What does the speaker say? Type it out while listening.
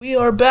We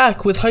are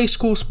back with high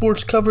school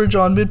sports coverage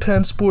on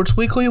Mid-Penn Sports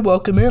Weekly.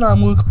 Welcome in.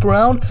 I'm Luke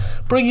Brown,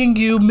 bringing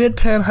you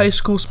Mid-Penn high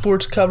school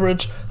sports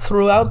coverage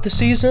throughout the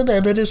season,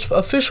 and it is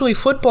officially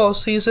football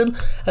season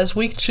as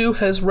Week 2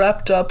 has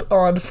wrapped up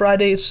on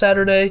Friday and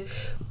Saturday,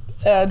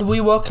 and we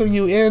welcome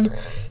you in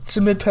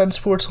to Mid-Penn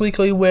Sports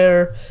Weekly,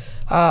 where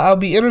I'll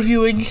be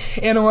interviewing,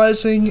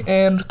 analyzing,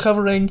 and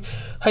covering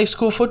high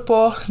school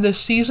football this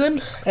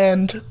season,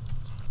 and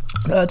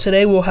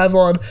today we'll have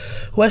on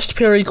West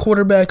Perry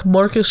quarterback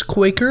Marcus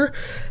Quaker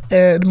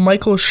and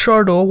Michael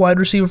Shardle, wide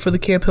receiver for the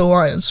Camp Hill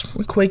Lions.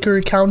 Quaker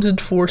accounted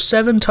for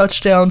 7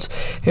 touchdowns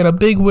in a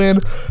big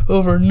win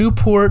over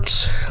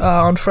Newport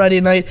on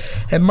Friday night,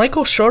 and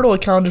Michael Shardle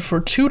accounted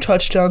for 2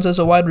 touchdowns as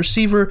a wide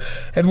receiver,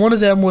 and one of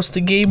them was the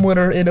game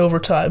winner in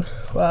overtime.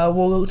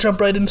 We'll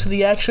jump right into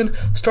the action,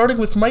 starting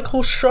with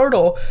Michael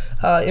Shardle,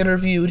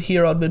 interviewed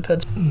here on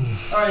Mid-Penn.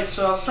 All right,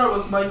 so I'll start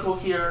with Michael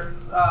here.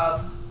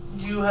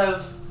 You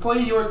have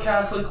played York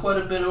Catholic quite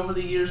a bit over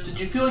the years. Did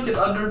you feel like an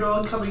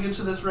underdog coming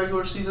into this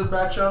regular season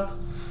matchup?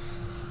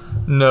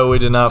 No, we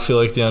did not feel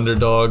like the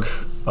underdog.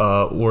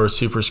 We're a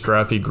super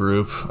scrappy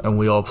group, and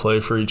we all play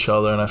for each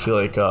other, and I feel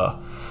like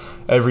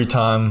every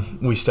time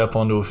we step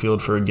onto a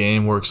field for a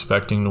game, we're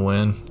expecting to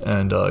win,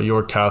 and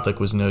York Catholic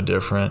was no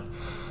different,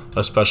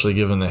 especially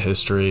given the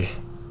history.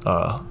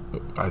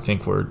 I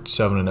think we're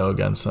 7-0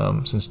 against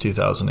them since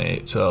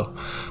 2008, so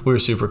we were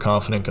super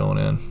confident going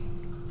in.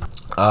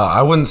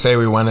 I wouldn't say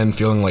we went in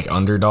feeling like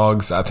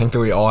underdogs. I think that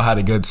we all had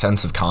a good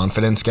sense of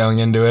confidence going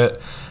into it.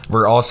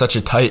 We're all such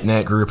a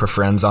tight-knit group of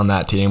friends on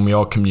that team. We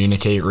all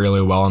communicate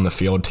really well on the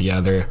field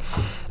together.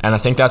 And I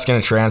think that's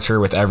going to transfer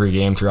with every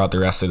game throughout the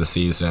rest of the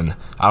season.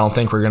 I don't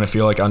think we're going to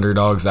feel like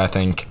underdogs. I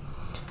think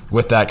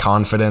with that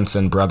confidence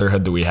and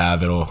brotherhood that we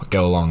have, it'll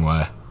go a long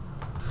way.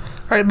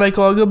 All right,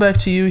 Michael, I'll go back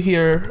to you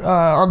here.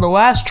 On the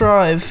last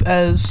drive,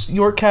 as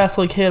York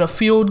Catholic hit a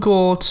field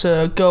goal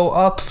to go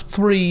up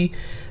 3,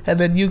 and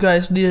then you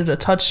guys needed a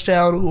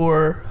touchdown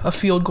or a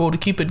field goal to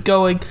keep it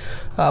going,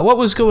 what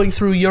was going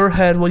through your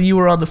head when you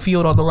were on the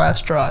field on the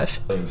last drive?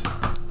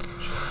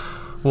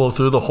 Well,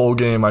 through the whole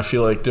game, I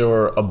feel like there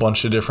were a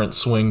bunch of different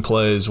swing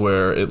plays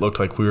where it looked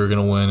like we were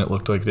going to win, it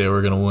looked like they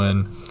were going to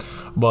win.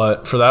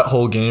 But for that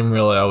whole game,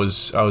 really, I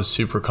was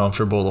super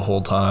comfortable the whole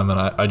time, and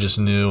I just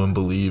knew and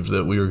believed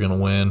that we were going to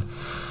win.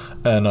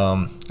 And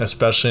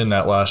especially in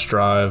that last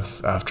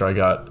drive, after I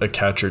got a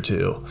catch or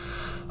two,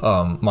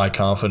 my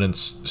confidence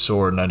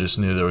soared, and I just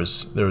knew there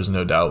was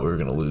no doubt we were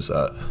going to lose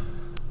that.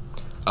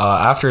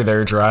 After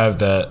their drive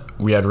that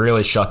we had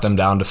really shut them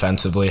down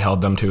defensively, held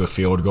them to a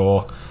field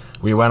goal,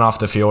 we went off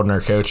the field and our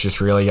coach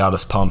just really got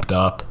us pumped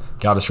up,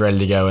 got us ready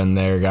to go in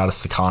there, got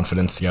us the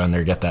confidence to go in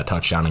there, get that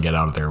touchdown, and get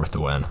out of there with the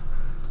win.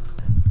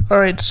 All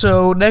right,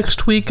 so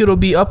next week it'll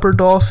be Upper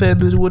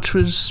Dauphin, which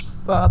was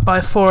by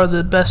far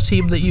the best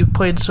team that you've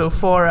played so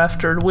far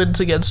after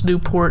wins against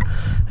Newport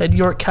and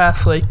York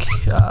Catholic.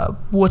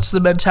 What's the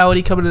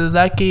mentality coming into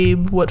that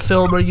game? What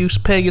film are you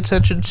paying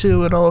attention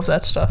to and all of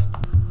that stuff?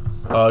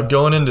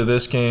 Going into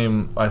this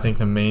game, I think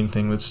the main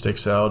thing that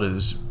sticks out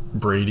is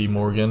Brady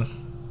Morgan.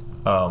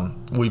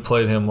 We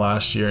played him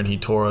last year and he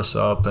tore us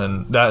up,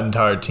 and that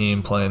entire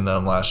team playing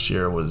them last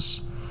year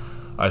was,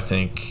 I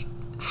think,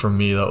 for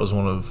me, that was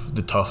one of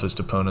the toughest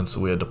opponents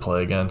that we had to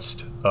play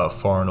against,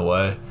 far and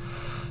away.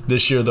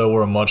 This year, though,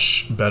 we're a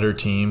much better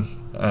team,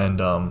 and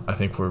I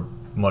think we're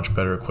much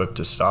better equipped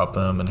to stop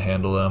them and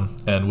handle them.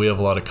 And we have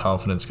a lot of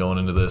confidence going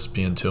into this,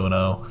 being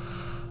 2-0.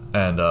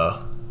 And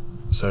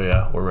so,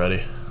 yeah, we're ready.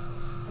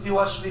 Have you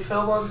watched any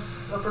film on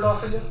Upper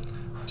Dauphin yet?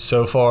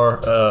 So far,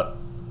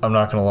 I'm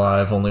not going to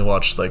lie, I've only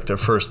watched their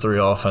first 3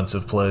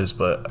 offensive plays,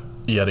 but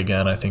yet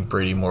again, I think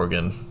Brady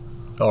Morgan,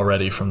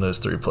 already from those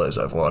 3 plays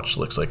I've watched,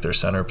 looks like their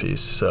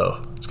centerpiece.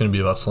 So it's going to be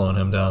about slowing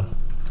him down.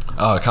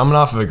 Coming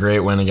off of a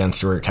great win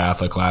against York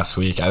Catholic last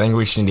week, I think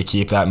we should need to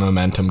keep that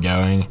momentum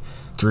going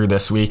through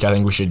this week. I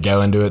think we should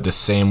go into it the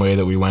same way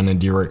that we went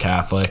into York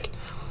Catholic.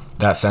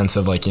 That sense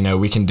of we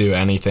can do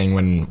anything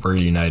when we're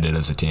united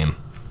as a team.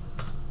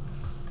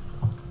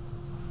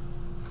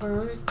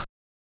 All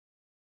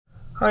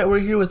right, we're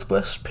here with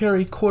West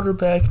Perry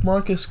quarterback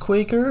Marcus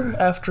Quaker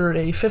after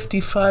a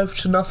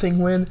 55-0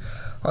 win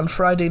on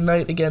Friday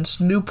night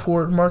against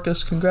Newport.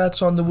 Marcus,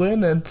 congrats on the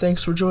win, and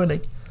thanks for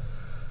joining.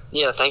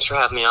 Yeah, thanks for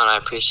having me on. I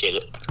appreciate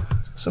it.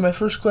 So my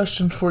first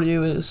question for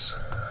you is,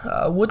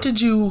 what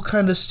did you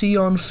kind of see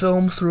on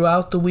film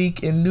throughout the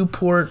week in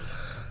Newport?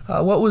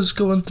 What was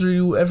going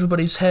through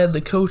everybody's head,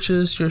 the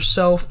coaches,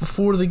 yourself,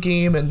 before the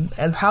game,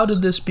 and how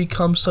did this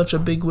become such a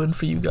big win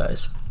for you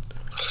guys?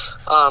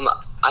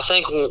 I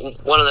think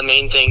one of the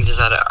main things is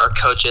that our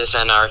coaches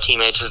and our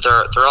teammates,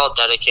 they're all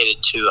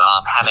dedicated to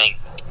having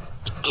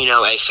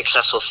a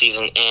successful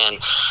season. And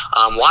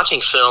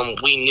watching film,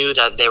 we knew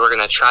that they were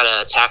going to try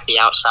to attack the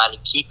outside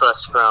and keep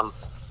us from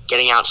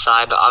getting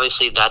outside, but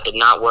obviously that did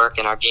not work,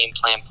 and our game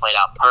plan played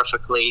out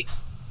perfectly.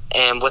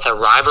 And with a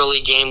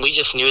rivalry game, we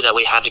just knew that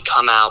we had to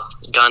come out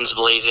guns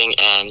blazing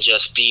and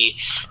just be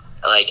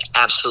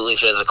absolutely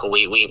physical.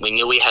 We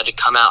knew we had to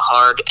come out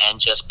hard and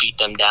just beat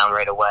them down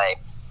right away.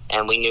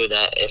 And we knew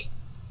that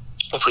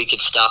if we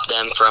could stop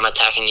them from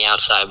attacking the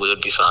outside, we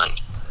would be fine.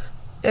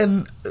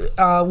 And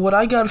what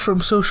I got from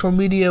social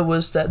media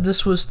was that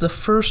this was the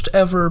first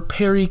ever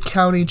Perry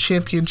County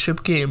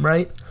Championship game,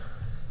 right?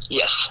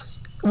 Yes.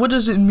 What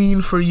does it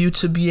mean for you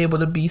to be able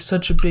to be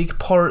such a big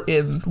part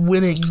in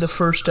winning the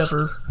first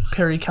ever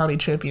Perry County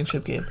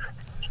Championship game?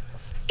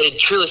 It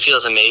truly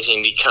feels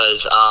amazing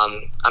because,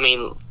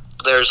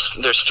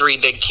 there's three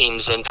big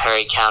teams in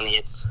Perry County.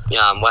 It's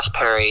West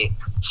Perry,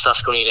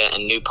 Susquehanna,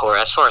 and Newport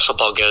as far as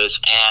football goes.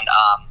 And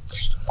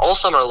all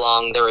summer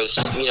long, there was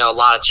a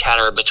lot of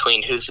chatter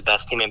between who's the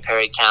best team in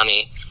Perry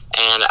County.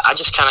 And I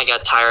just kind of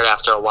got tired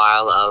after a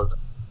while of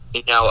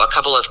a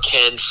couple of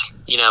kids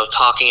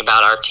talking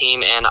about our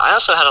team. And I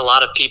also had a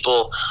lot of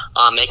people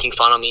making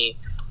fun of me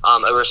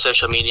over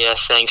social media,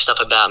 saying stuff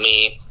about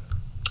me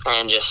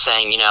and just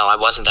saying, I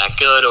wasn't that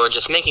good, or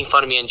just making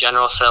fun of me in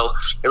general. So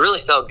it really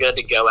felt good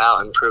to go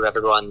out and prove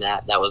everyone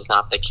that that was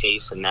not the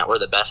case and that we're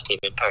the best team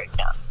in Perry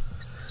County.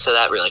 So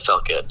that really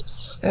felt good.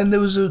 And there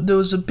was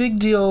a big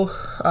deal,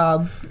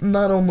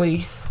 not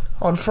only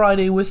on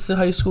Friday with the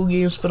high school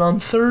games, but on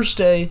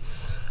Thursday,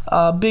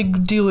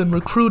 big deal in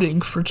recruiting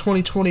for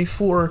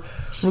 2024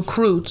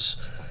 recruits.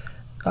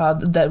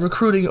 That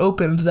recruiting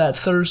opened that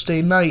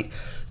Thursday night.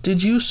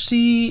 Did you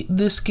see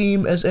this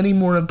game as any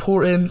more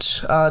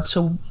important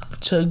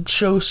to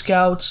show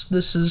scouts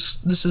this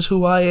is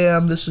who I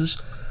am, this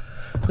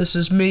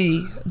is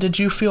me? Did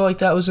you feel like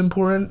that was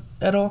important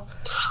at all?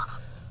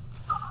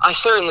 I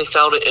certainly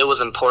felt it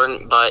was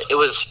important, but it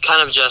was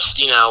kind of just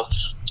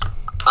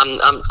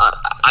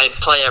I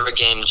play every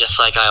game just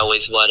like I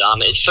always would.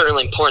 It's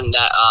certainly important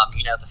that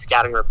the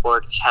scouting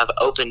reports have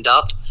opened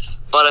up,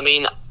 but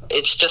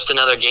it's just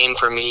another game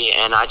for me,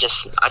 and I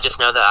just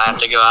know that I have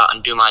to go out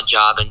and do my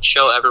job and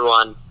show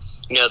everyone,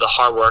 the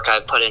hard work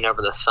I've put in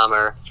over the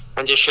summer,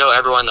 and just show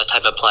everyone the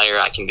type of player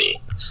I can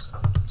be.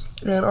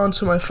 And on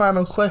to my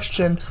final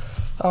question.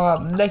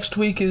 Next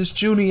week is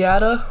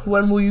Juniata.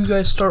 When will you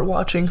guys start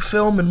watching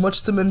film, and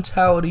what's the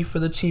mentality for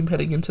the team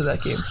heading into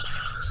that game?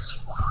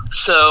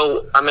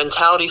 So our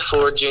mentality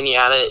for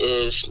Juniata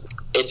is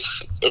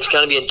it's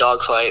going to be a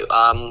dogfight.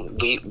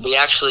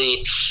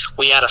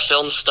 We had a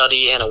film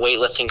study and a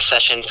weightlifting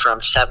session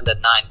from 7 to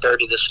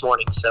 9:30 this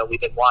morning. So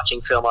we've been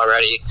watching film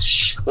already.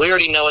 We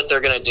already know what they're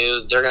going to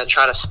do. They're going to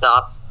try to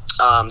stop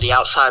the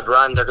outside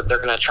run. They're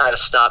going to try to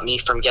stop me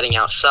from getting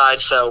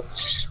outside. So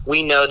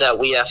we know that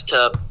we have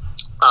to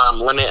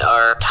limit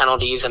our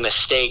penalties and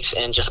mistakes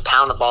and just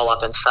pound the ball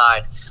up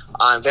inside.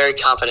 I'm very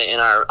confident in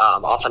our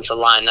offensive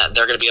line that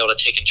they're going to be able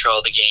to take control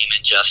of the game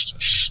and just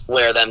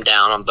wear them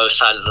down on both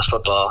sides of the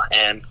football.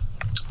 And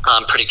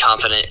I'm pretty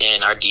confident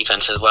in our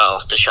defense as well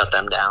to shut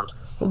them down.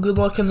 Well, good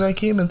luck in that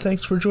game, and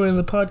thanks for joining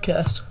the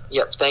podcast.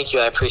 Yep, thank you.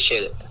 I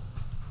appreciate it.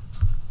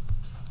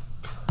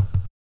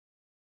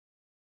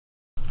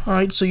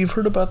 Alright, so you've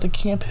heard about the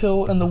Camp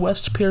Hill and the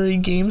West Perry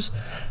games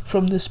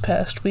from this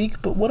past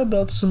week, but what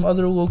about some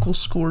other local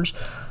scores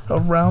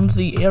around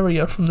the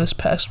area from this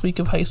past week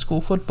of high school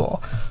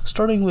football?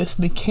 Starting with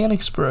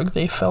Mechanicsburg,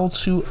 they fell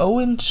to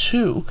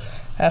 0-2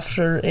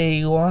 after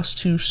a loss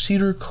to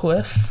Cedar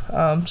Cliff.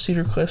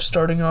 Cedar Cliff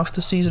starting off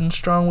the season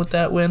strong with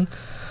that win.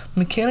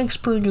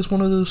 Mechanicsburg is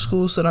one of those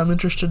schools that I'm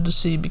interested to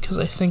see because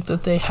I think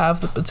that they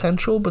have the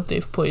potential, but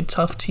they've played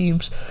tough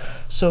teams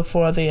so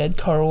far. They had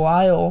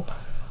Carlisle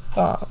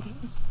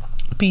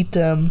beat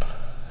them,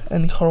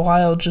 and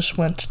Carlisle just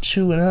went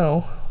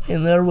 2-0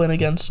 in their win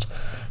against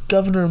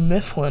Governor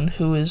Mifflin,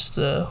 who is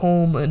the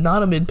home,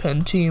 not a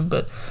Mid-Penn team,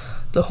 but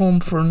the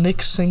home for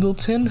Nick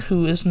Singleton,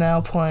 who is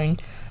now playing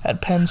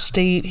at Penn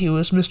State. He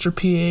was Mr.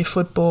 PA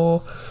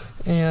football,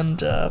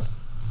 and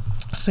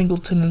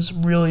Singleton is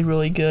really,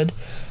 really good.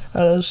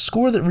 A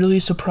score that really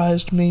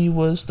surprised me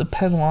was the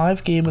Penn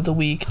Live game of the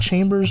week,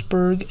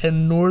 Chambersburg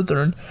and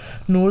Northern.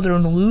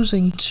 Northern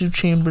losing to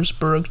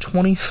Chambersburg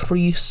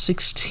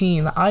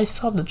 23-16. I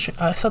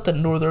thought that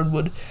Northern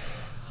would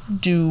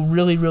do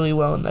really, really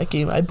well in that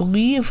game. I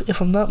believe,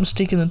 if I'm not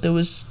mistaken, that there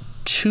was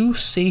 2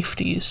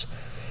 safeties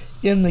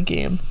in the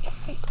game.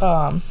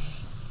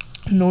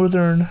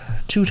 Northern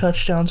 2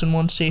 touchdowns and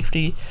 1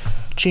 safety.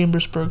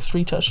 Chambersburg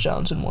 3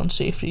 touchdowns and 1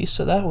 safety.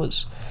 So that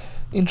was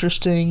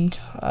interesting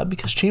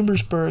because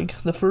Chambersburg,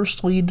 the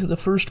first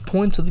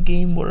points of the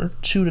game were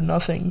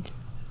 2-0.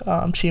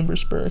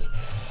 Chambersburg.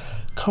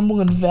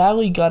 Cumberland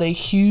Valley got a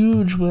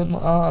huge win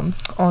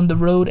on the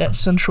road at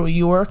Central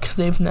York.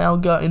 They've now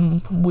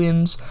gotten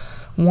wins,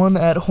 one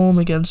at home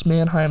against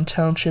Manheim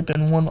Township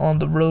and one on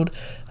the road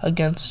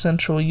against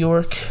Central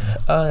York.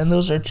 And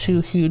those are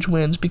 2 huge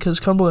wins because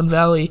Cumberland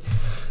Valley,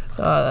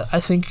 I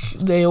think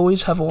they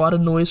always have a lot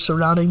of noise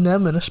surrounding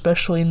them, and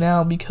especially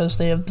now because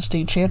they have the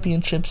state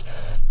championships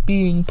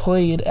being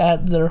played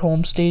at their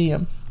home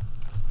stadium.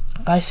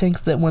 I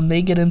think that when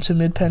they get into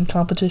Mid-Penn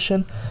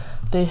competition,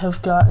 they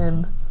have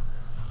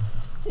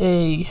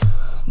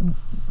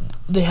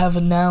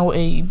now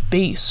a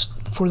base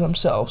for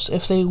themselves.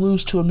 If they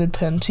lose to a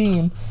Mid-Penn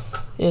team,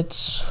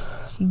 it's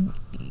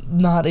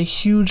not a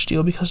huge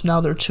deal because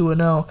now they're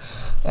 2-0.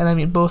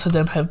 And both of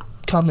them have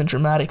come in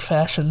dramatic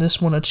fashion.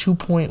 This one a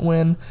 2-point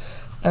win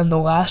And the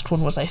last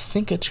one was, I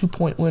think, a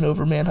 2-point win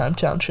over Manheim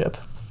Township.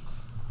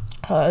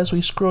 As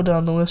we scroll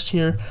down the list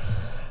here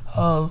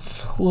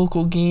of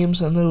local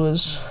games, and there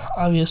was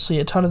obviously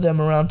a ton of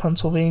them around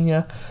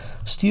Pennsylvania,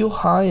 Steel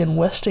High and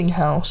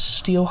Westinghouse.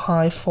 Steel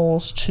High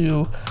falls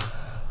to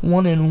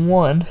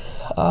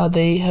 1-1.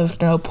 They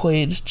have now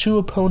played 2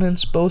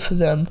 opponents, both of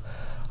them,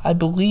 I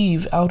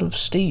believe,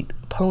 out-of-state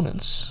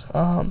opponents.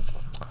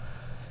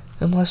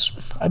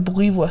 Unless, I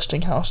believe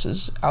Westinghouse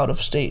is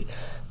out-of-state.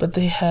 But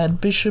they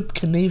had Bishop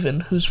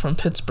Canevin, who's from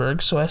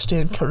Pittsburgh, so I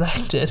stand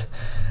corrected.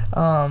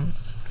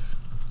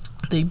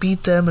 They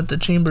beat them at the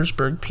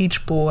Chambersburg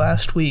Peach Bowl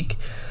last week,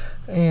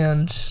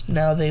 and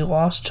now they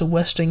lost to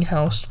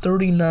Westinghouse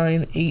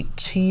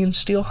 39-18.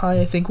 Steel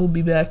High, I think, will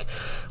be back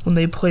when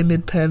they play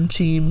Mid-Penn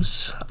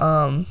teams,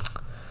 and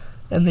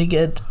they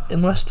get,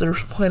 unless they're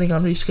planning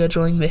on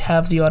rescheduling, they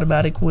have the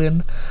automatic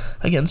win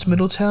against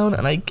Middletown,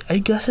 and I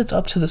guess it's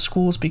up to the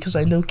schools, because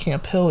I know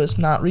Camp Hill is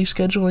not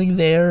rescheduling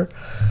their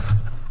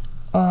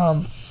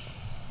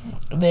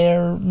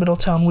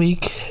Middletown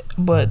week,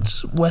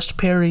 but West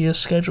Perry is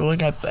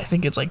scheduling, I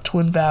think it's like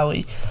Twin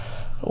Valley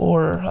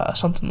or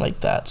something like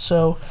that.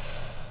 So,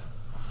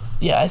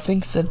 yeah, I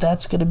think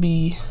that's going to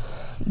be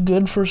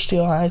good for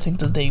Steel High. I think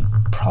that they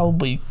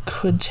probably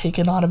could take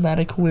an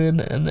automatic win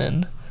and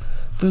then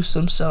boost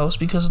themselves,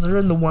 because they're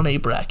in the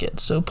 1A bracket.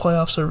 So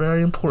playoffs are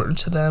very important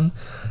to them,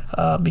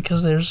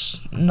 because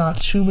there's not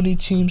too many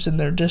teams in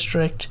their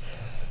district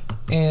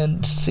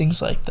and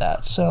things like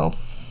that. So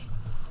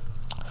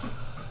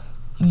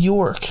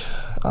York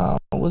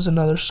was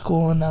another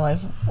school, and now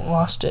I've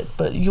lost it.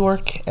 But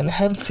York and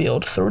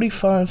Hempfield,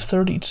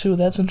 35-32.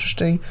 That's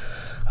interesting.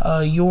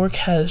 York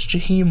has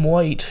Jaheim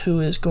White, who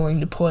is going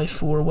to play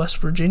for West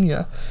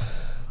Virginia.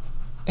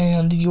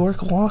 And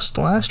York lost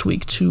last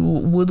week to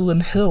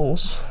Woodland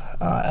Hills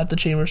at the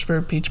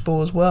Chambersburg Peach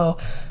Bowl as well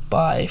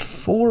by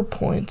 4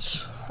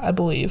 points, I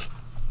believe.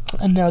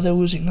 And now they're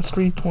losing the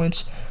 3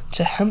 points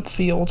to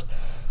Hempfield.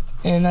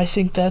 And I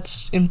think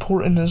that's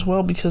important as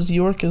well, because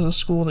York is a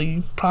school that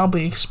you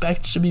probably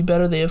expect to be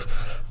better. They have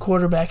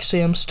quarterback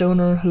Sam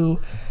Stoner,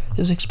 who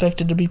is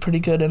expected to be pretty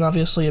good, and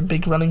obviously a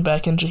big running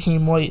back in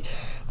Jaheim White.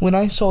 When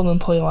I saw them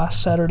play last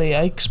Saturday,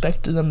 I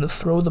expected them to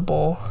throw the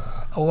ball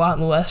a lot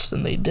less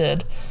than they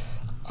did.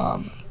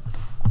 But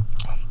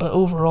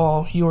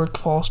overall, York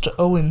falls to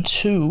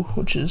 0-2,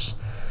 which is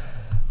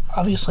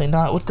obviously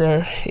not what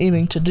they're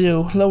aiming to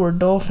do. Lower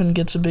Dauphin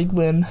gets a big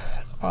win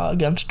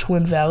against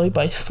Twin Valley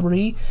by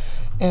 3,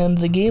 and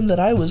the game that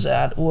I was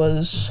at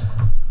was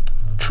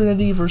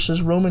Trinity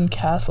versus Roman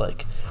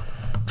Catholic.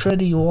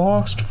 Trinity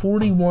lost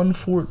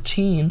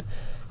 41-14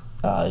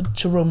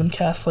 to Roman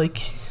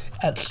Catholic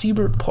at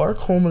Siebert Park,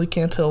 home of the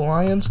Camp Hill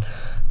Lions.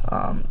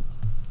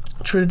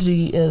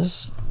 Trinity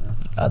is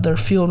their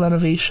field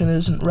renovation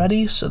isn't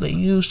ready, so they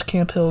used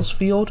Camp Hill's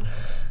field,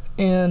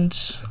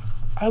 and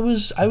I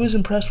was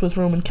impressed with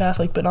Roman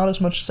Catholic, but not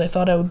as much as I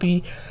thought I would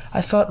be.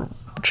 I thought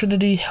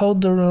Trinity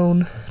held their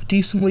own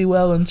decently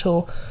well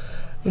until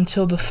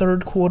the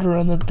third quarter,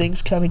 and then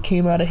things kind of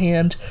came out of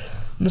hand.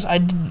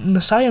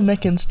 Messiah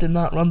Meckens did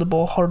not run the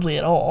ball hardly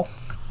at all.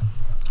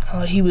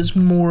 He was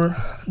more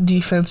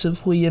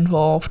defensively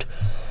involved,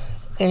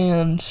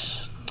 and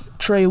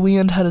Trey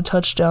Weand had a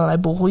touchdown. I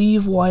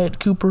believe Wyatt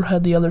Cooper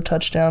had the other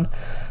touchdown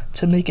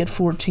to make it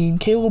 14.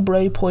 Caleb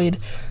Ray played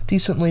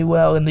decently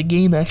well, and the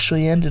game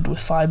actually ended with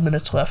 5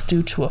 minutes left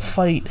due to a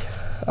fight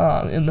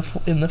in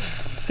the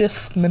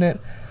fifth minute,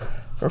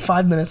 or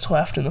 5 minutes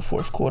left in the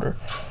fourth quarter.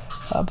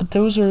 But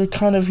those are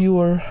kind of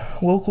your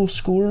local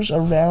scores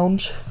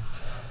around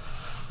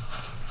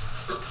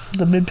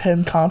the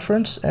Mid-Penn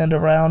Conference and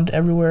around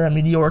everywhere. I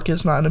mean, York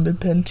is not a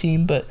Mid-Penn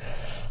team, but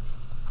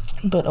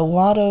a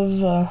lot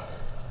of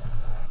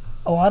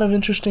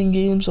interesting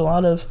games, a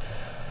lot of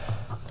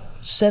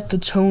set the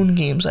tone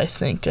games, I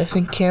think. I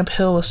think Camp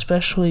Hill,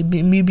 especially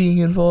me being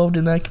involved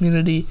in that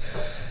community,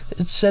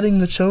 it's setting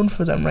the tone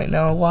for them right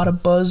now. A lot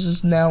of buzz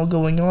is now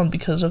going on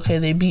because, okay,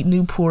 they beat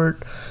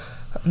Newport.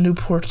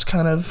 Newport's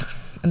kind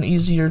of an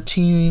easier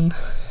team,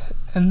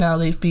 and now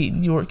they've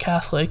beaten York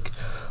Catholic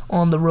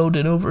on the road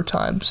in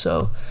overtime.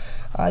 So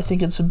I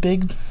think it's a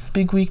big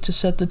week to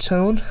set the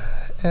tone,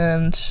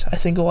 and I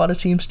think a lot of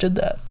teams did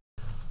that.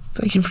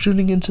 Thank you for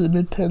tuning into the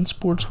Mid-Penn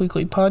Sports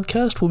Weekly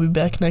podcast. We'll be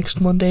back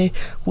next Monday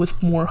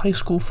with more high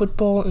school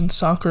football and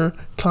soccer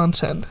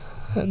content.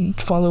 And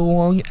follow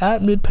along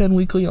at Mid-Penn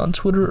Weekly on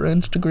Twitter or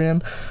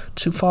Instagram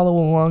to follow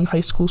along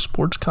high school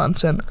sports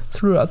content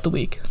throughout the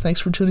week. Thanks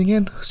for tuning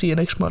in. See you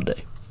next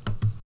Monday.